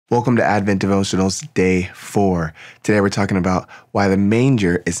Welcome to Advent Devotionals Day 4. Today we're talking about why the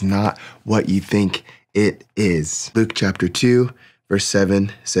manger is not what you think it is. Luke chapter 2, verse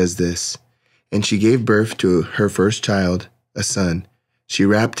 7 says this, "And she gave birth to her first child, a son. She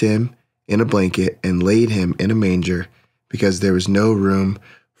wrapped him in a blanket and laid him in a manger because there was no room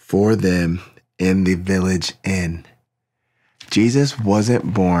for them in the village inn." Jesus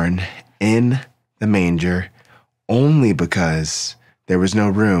wasn't born in the manger only because there was no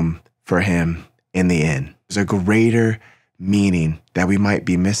room for him in the inn. There's a greater meaning that we might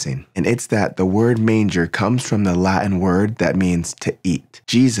be missing, and it's that the word manger comes from the Latin word that means to eat.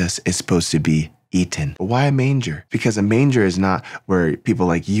 Jesus is supposed to be eaten. But why a manger? Because a manger is not where people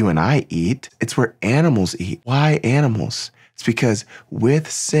like you and I eat. It's where animals eat. Why animals? It's because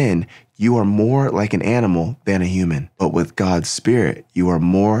with sin, you are more like an animal than a human. But with God's Spirit, you are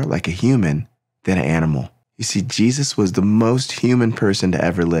more like a human than an animal. You see, Jesus was the most human person to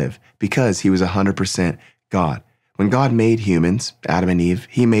ever live because he was 100% God. When God made humans, Adam and Eve,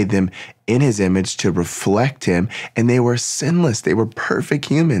 he made them in his image to reflect him, and they were sinless. They were perfect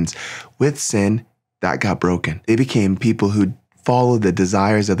humans. With sin, that got broken. They became people who followed the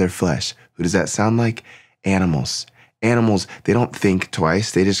desires of their flesh. Who does that sound like? Animals. Animals, they don't think twice.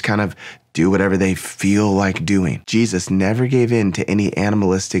 They just kind of do whatever they feel like doing. Jesus never gave in to any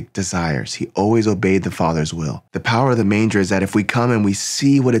animalistic desires. He always obeyed the Father's will. The power of the manger is that if we come and we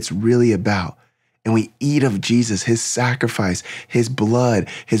see what it's really about, and we eat of Jesus, his sacrifice, his blood,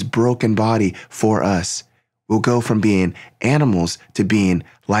 his broken body for us, we'll go from being animals to being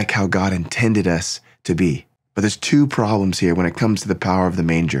like how God intended us to be. But there's two problems here when it comes to the power of the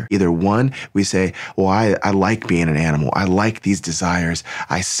manger. Either one, we say, well, I like being an animal. I like these desires.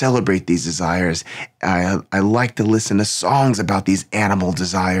 I celebrate these desires. I like to listen to songs about these animal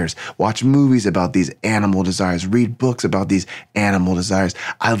desires, watch movies about these animal desires, read books about these animal desires.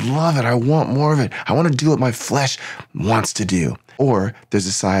 I love it. I want more of it. I want to do what my flesh wants to do. Or there's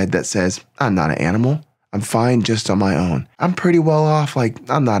a side that says, I'm not an animal. I'm fine just on my own. I'm pretty well off. Like,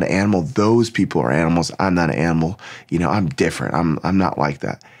 I'm not an animal. Those people are animals. I'm not an animal. I'm different. I'm not like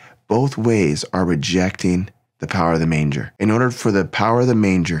that. Both ways are rejecting the power of the manger. In order for the power of the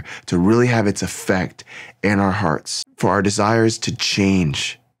manger to really have its effect in our hearts, for our desires to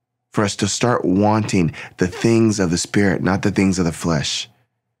change, for us to start wanting the things of the Spirit, not the things of the flesh.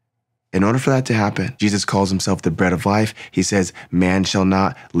 In order for that to happen, Jesus calls himself the bread of life. He says, man shall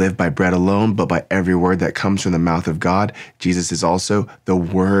not live by bread alone, but by every word that comes from the mouth of God. Jesus is also the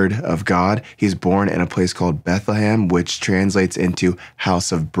Word of God. He's born in a place called Bethlehem, which translates into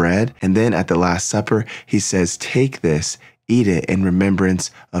house of bread. And then at the Last Supper, he says, take this, eat it in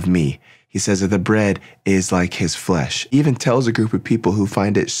remembrance of me. He says that the bread is like his flesh. He even tells a group of people who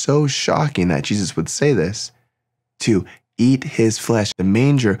find it so shocking that Jesus would say this to eat his flesh. The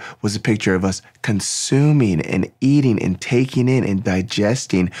manger was a picture of us consuming and eating and taking in and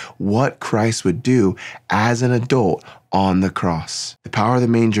digesting what Christ would do as an adult on the cross. The power of the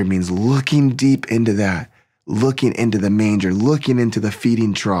manger means looking deep into that, looking into the manger, looking into the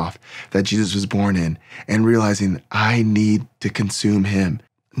feeding trough that Jesus was born in, and realizing I need to consume him.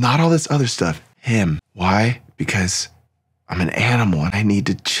 Not all this other stuff, him. Why? Because I'm an animal and I need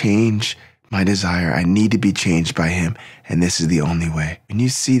to change my desire. I need to be changed by him, and this is the only way. When you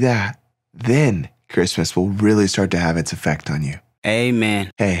see that, then Christmas will really start to have its effect on you.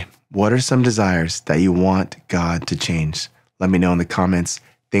 Amen. Hey, what are some desires that you want God to change? Let me know in the comments.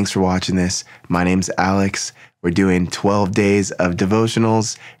 Thanks for watching this. My name's Alex. We're doing 12 days of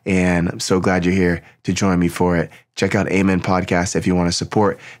devotionals, and I'm so glad you're here to join me for it. Check out Amen Podcast if you want to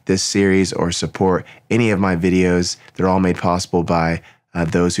support this series or support any of my videos. They're all made possible by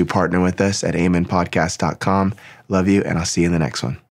those who partner with us at amenpodcast.com. Love you, and I'll see you in the next one.